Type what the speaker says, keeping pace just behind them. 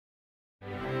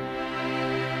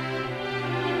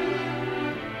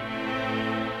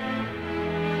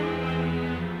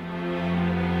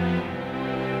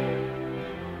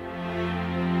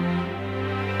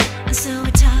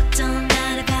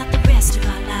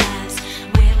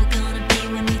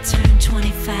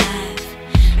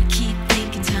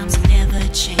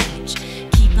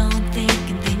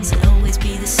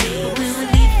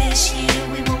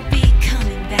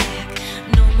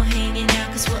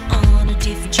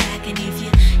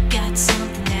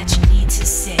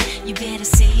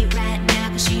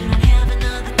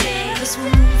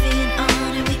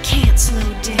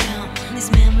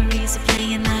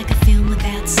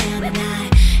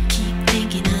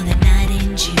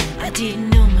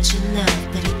didn't know much of love,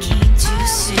 but it came too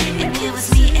soon. And it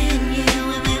was me and you,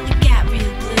 and when we got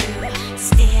real blue,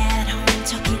 stay at home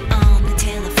talking on the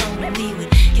telephone, and we would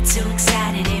get so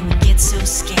excited and we'd get so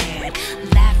scared,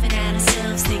 laughing at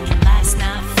ourselves, thinking life's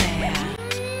not fair.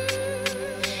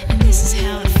 And this is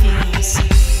how it feels.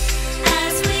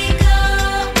 As we go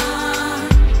on,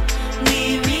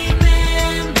 we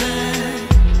remember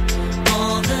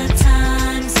all the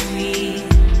times we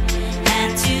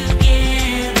had together.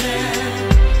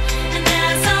 And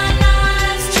as our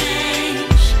lives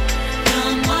change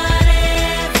from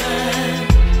whatever,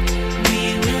 we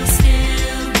will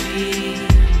still be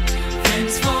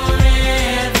friends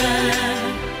forever.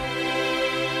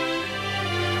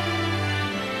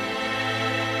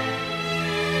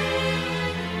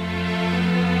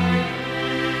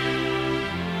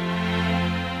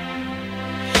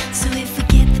 So if we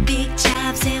get the big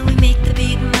jobs and we make the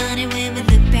big money, when we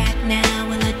look back now,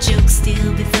 will our jokes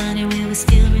still be funny? Will we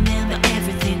still remember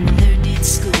everything we learned in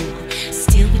school?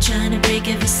 Still be trying to break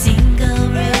every single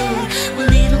rule? Will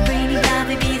little brainy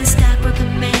Bobby be the stockbroker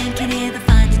man? Can he ever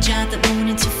find a job that won't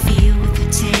interfere with her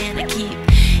tan? I keep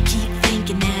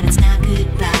thinking that it's not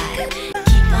goodbye.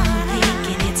 Keep on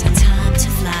thinking it's our time to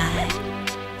fly.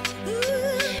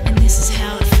 And this is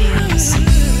how it feels.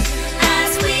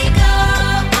 As we go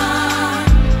on,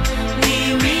 we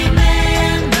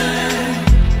remember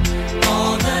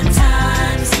all the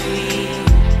times we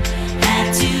had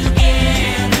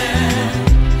together.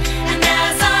 And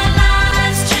as our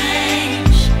lives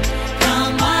change from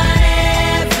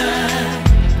whatever,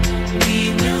 we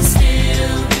will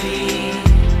still be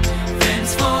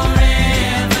friends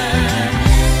forever.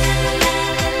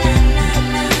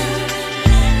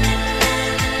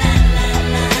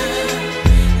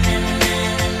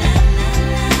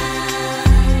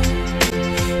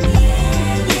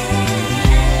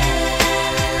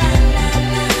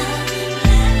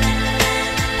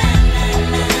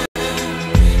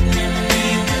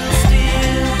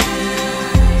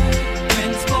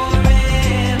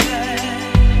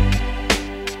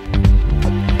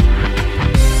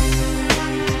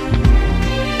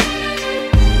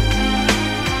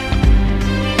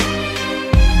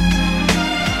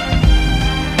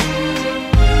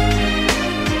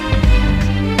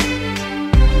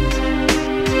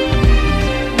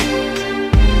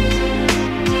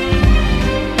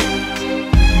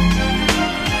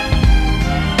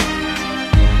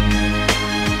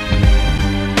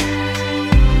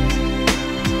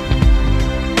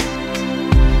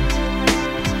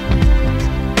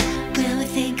 Will we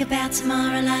think about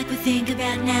tomorrow like we think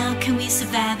about now? Can we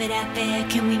survive it out there?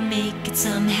 Can we make it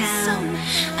somehow?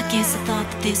 I guess I thought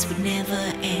that this would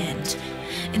never end,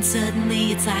 and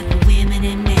suddenly it's like we're women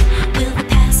and men. Will the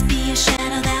past be a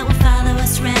shadow that will follow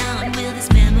us round? Will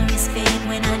these memories fade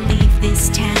when I leave this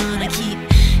town? I keep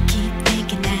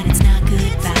thinking that it's not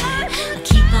goodbye. I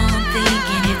keep on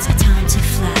thinking it's our time to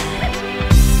fly.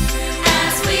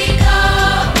 As we go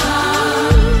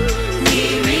on, we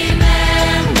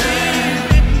remember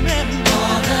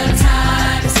all the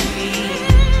times we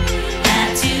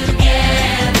had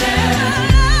together.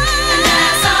 And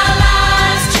as our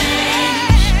lives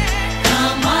change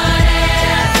from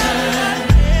whatever,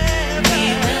 we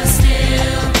will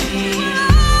still be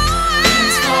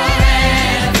friends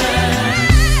forever.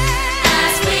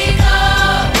 As we go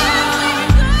on,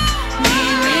 we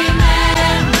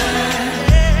remember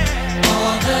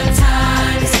all the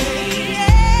times we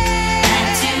had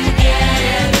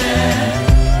together.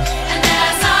 And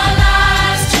as our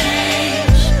lives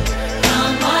change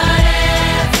from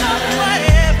whatever,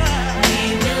 we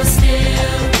will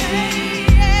still be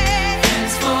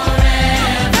friends forever.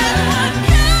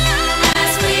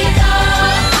 As we go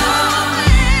on,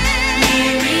 we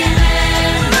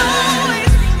remember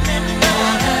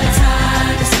all the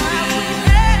times we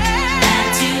had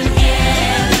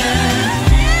together.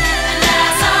 And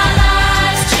as our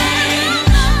lives change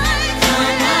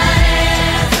from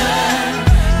whatever,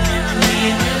 we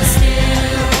will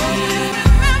still be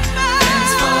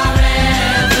friends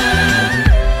forever.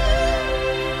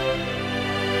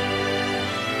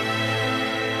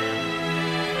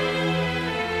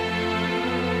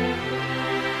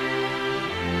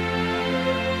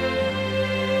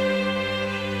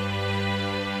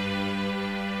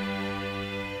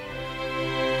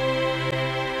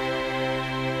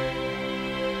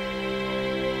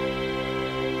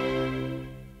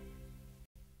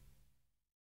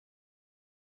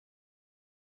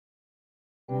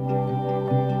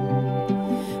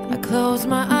 I close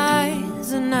my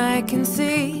eyes and I can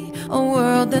see a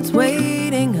world that's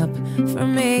waiting up for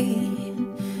me,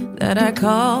 that I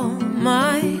call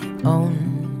my own.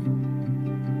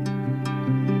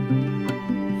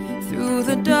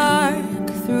 through the dark,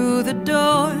 through the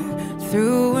door,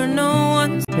 through where no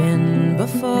one's been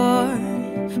before,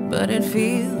 but it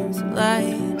feels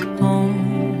like home.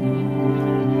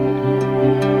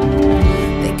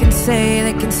 They can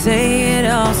say it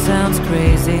all sounds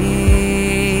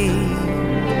crazy.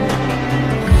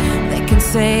 They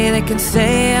can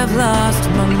say I've lost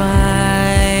my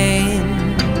mind.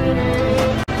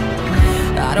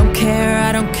 I don't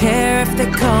care if they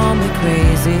call me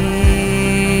crazy.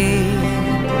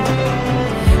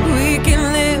 We can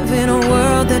live in a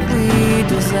world that we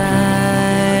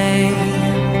design.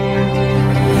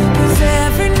 'Cause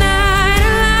every night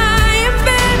I lie in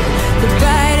bed, the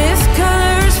brightest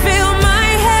colors fill my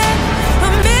head. A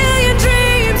million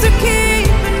dreams are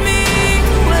keeping me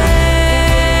awake.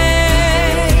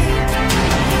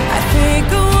 I think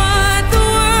of what the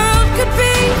world could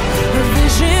be, a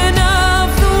vision of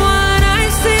the one I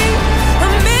see. A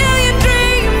million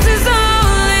dreams is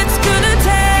all it's gonna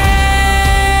take.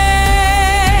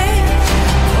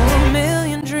 Oh, a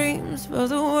million dreams for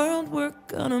the world we're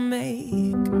gonna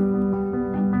make.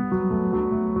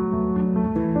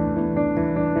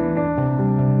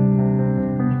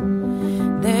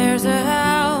 There's a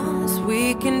house we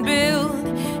can build.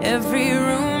 Every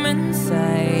room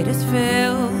inside is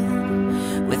filled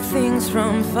with things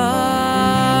from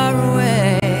far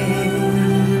away.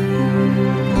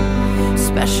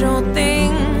 Special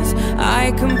things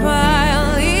I compile,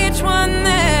 each one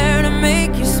there to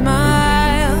make you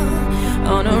smile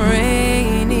on a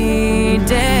rainy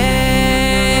day.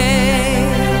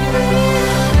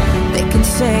 They can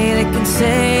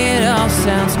say it all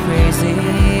sounds crazy.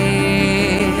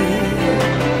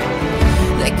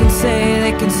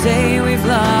 They can say we've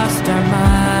lost our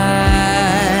minds.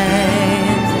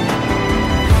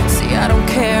 See, I don't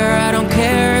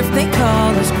care if they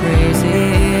call us crazy.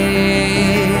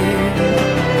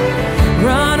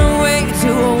 Run away to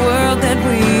a world that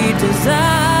we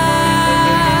desire.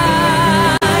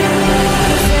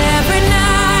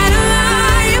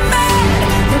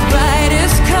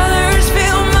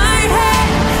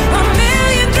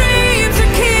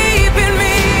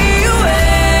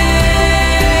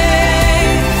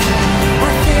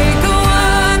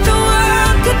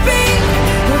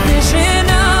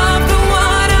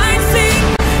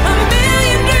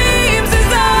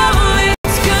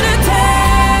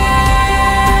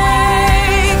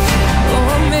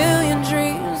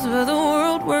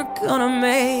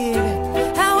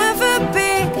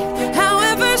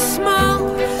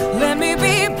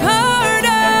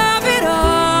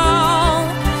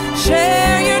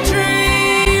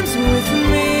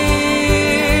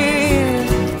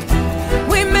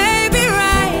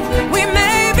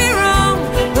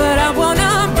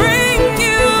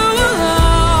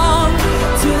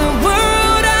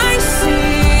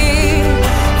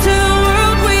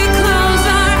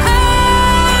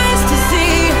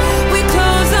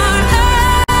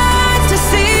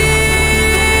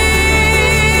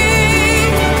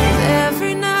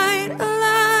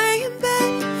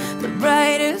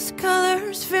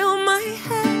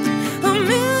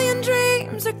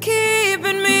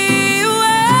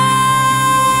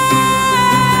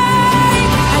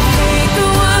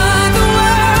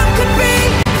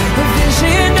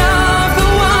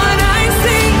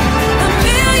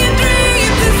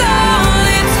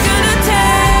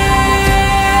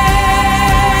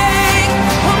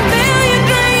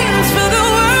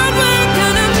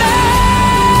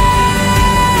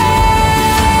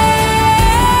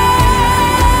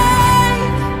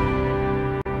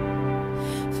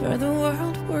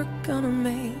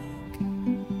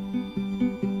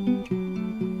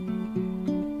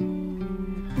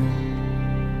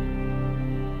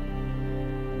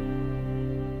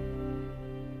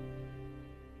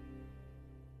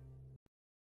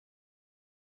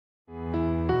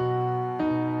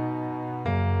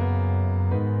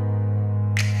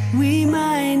 We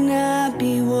might not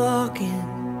be walking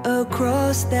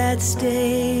across that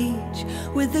stage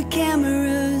with the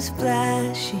cameras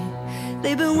flashing.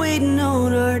 They've been waiting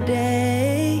on our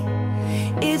day.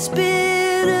 It's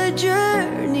been a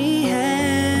journey,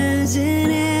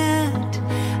 hasn't it?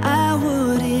 I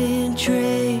wouldn't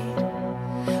trade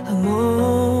a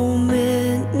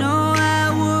moment. No, I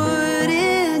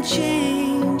wouldn't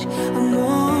change a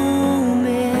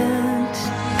moment.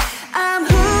 I'm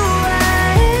who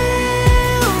I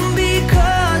am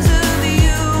because of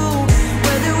you.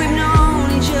 Whether we've known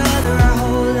each other our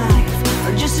whole life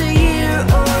or just a year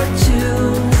or two.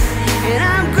 And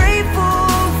I'm grateful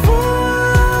for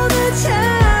the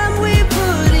time we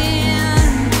put in.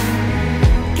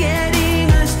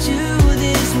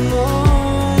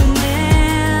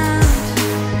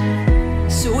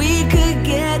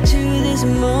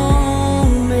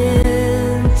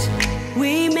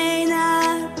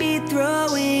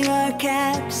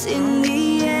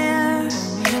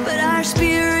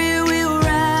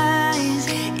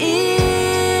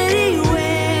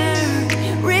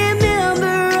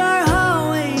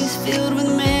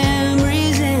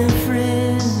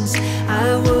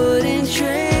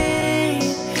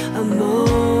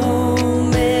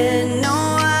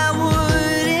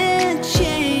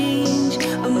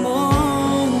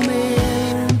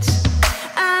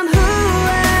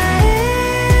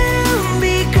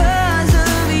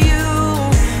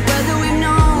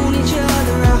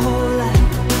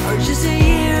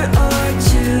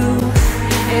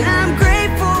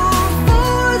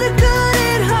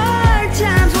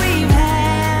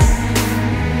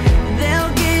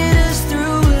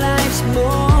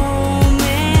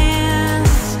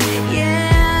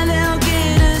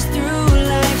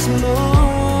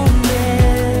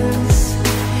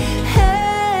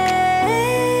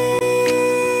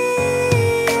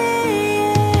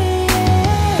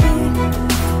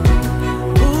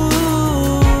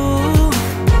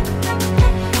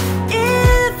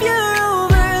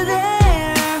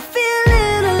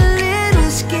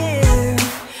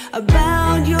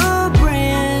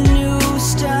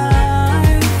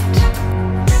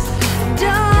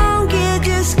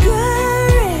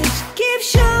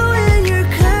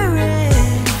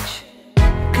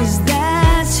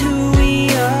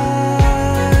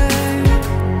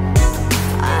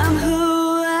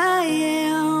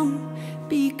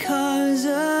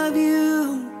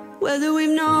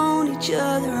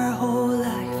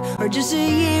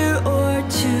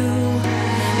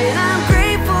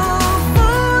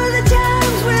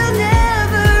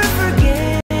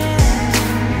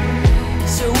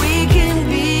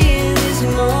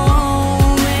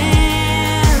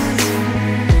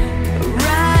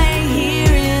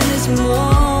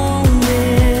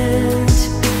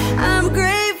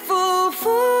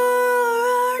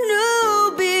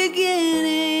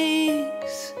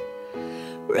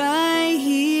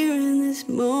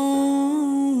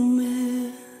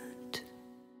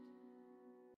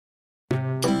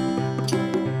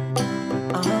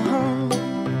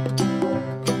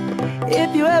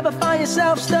 ever find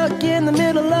yourself stuck in the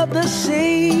middle of the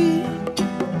sea,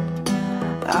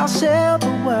 I'll sail the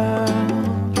world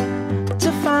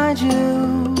to find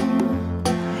you.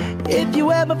 If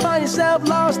you ever find yourself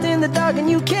lost in the dark and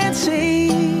you can't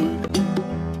see,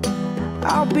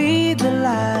 I'll be the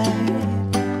light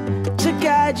to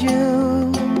guide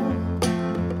you.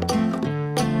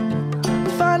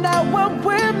 Find out what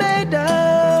we're made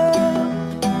of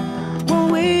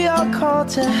when we are called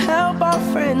to help our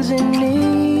friends in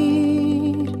need.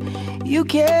 You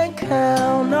can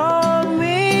count on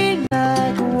me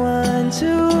like 1,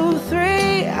 2,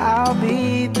 3, I'll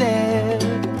be there.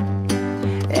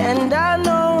 And I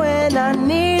know when I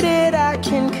need it, I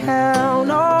can count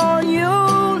on you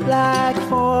like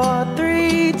 4,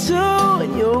 3, 2,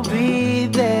 and you'll be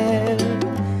there.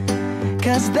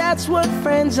 'Cause that's what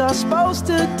friends are supposed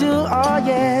to do, oh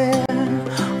yeah.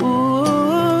 Ooh,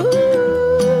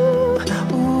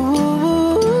 ooh,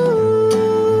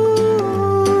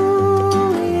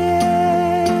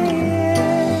 yeah,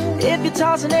 yeah. If you're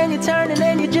tossing and you're turning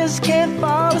and you just can't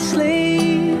fall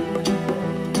asleep,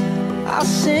 I'll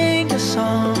sing a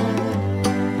song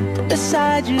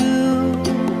beside you.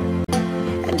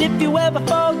 And if you ever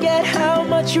forget how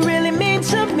much you really mean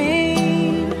to me,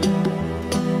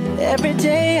 every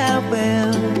day I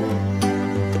will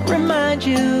remind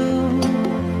you.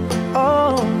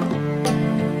 Oh,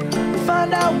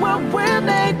 find out what we're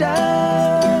made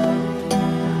of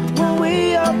when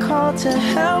we are called to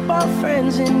help our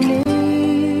friends in need.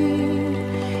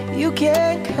 You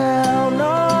can count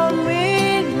on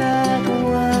me like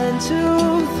 1,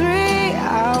 2, 3,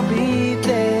 I'll be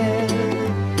there.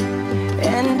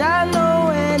 And I know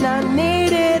when I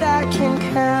need it, I can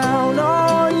count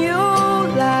on you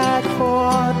like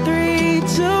 4, 3,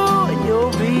 2, and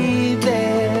you'll be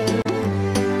there.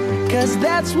 'Cause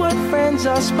that's what friends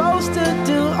are supposed to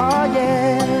do, oh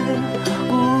yeah.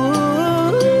 Ooh,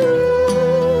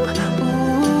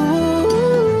 ooh,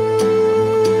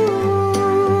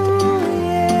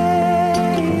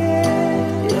 yeah, yeah.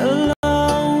 You'll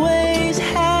always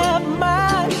have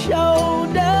my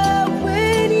shoulder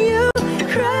when you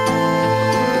cry.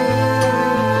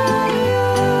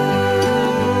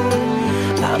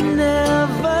 I'll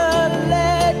never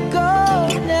let go,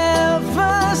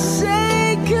 never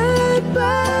say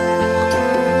goodbye.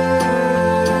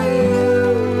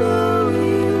 You know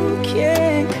you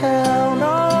can count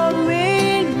on me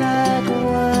like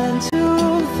 1, 2,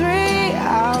 3,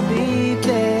 I'll be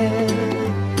there.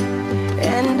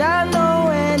 And I know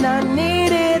when I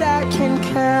need it, I can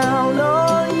count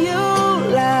on you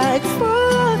like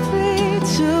 4, 3,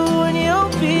 2, and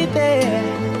you'll be there.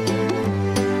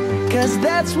 'Cause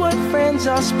that's what friends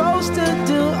are supposed to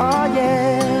do, oh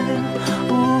yeah.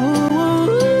 Ooh,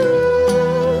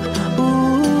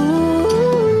 ooh,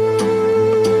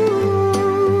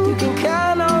 you can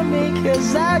count on me 'cause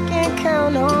I can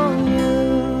count on you.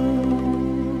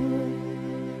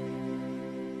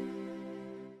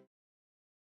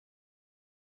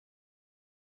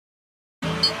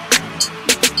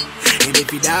 And if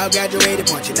your dog graduated,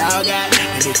 point your dog out.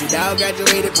 And if your dog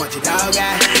graduated, point your dog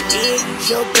out. It's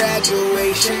your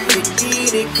graduation, you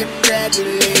did it,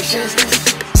 congratulations.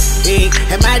 Hey,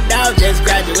 and my dog just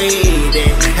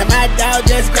graduated. And my dog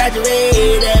just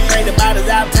graduated. Bring the bottles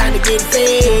out, time to get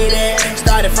faded.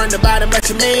 Started from the bottom, but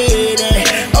you made it.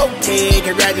 Okay,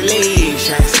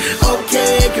 congratulations.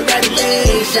 Okay,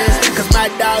 congratulations. 'Cause my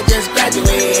dog just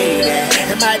graduated.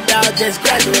 And my dog just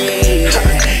graduated.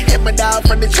 And my dog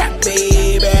from the trap,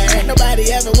 baby. Nobody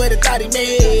ever would've thought he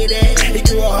made it. He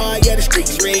grew up hard, yeah, the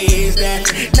streets raised that.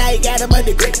 Now he got him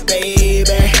under grip,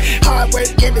 baby. Hard work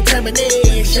and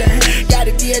determination.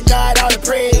 Gotta give God all the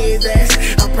praises.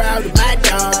 I'm proud of my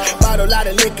dog. Bought a lot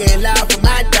of liquor and loud for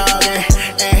my dog.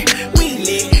 We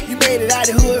lit. You made it out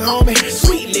of the hood, homie.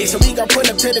 Sweet lit. So we gon' pull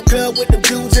up to the club with them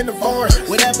dudes in the forest.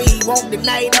 Whatever he want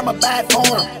tonight, I'ma buy it for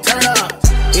him. Turn up.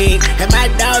 Hey, and my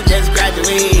dog just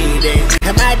graduated.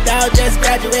 And my dog just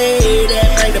graduated.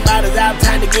 Bring the bottles out,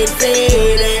 time to get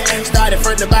faded. Started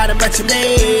from the bottom, but you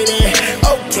made it.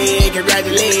 Okay,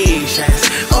 congratulations.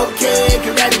 Okay,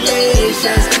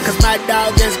 congratulations. 'Cause my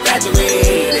dog just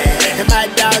graduated. And my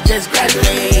dog just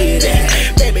graduated.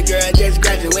 Baby girl just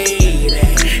graduated.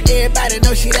 Everybody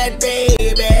know she that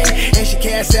baby. And she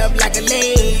carries herself like a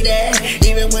lady.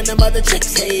 Even when the mother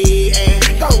chicks hate.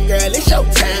 Go girl, it's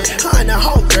showtime. Her and the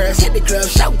whole girls hit the club,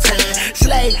 showtime.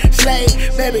 Slay, slay,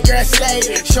 baby girl slay.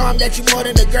 Show 'em that you more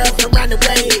than a girl from round the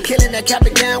way. Killing that cap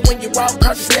and down when you walk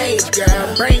across the stage,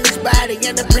 girl. Brains, body,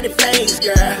 and a pretty face,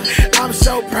 girl. I'm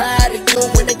so proud of you.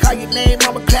 When they call your name,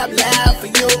 I'ma clap loud for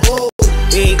you.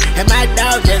 Hey, and my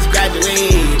dog just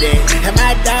graduated. And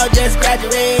my dog dog just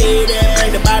graduated.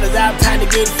 Bring the bottles out, time to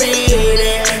get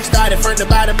faded. Started from the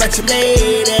bottom, but you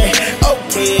made it.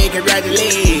 Okay,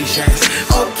 congratulations.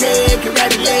 Okay,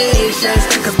 congratulations.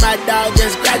 Cause my dog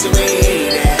just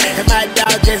graduated. And my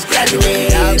dog just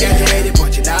graduated. Dog graduated.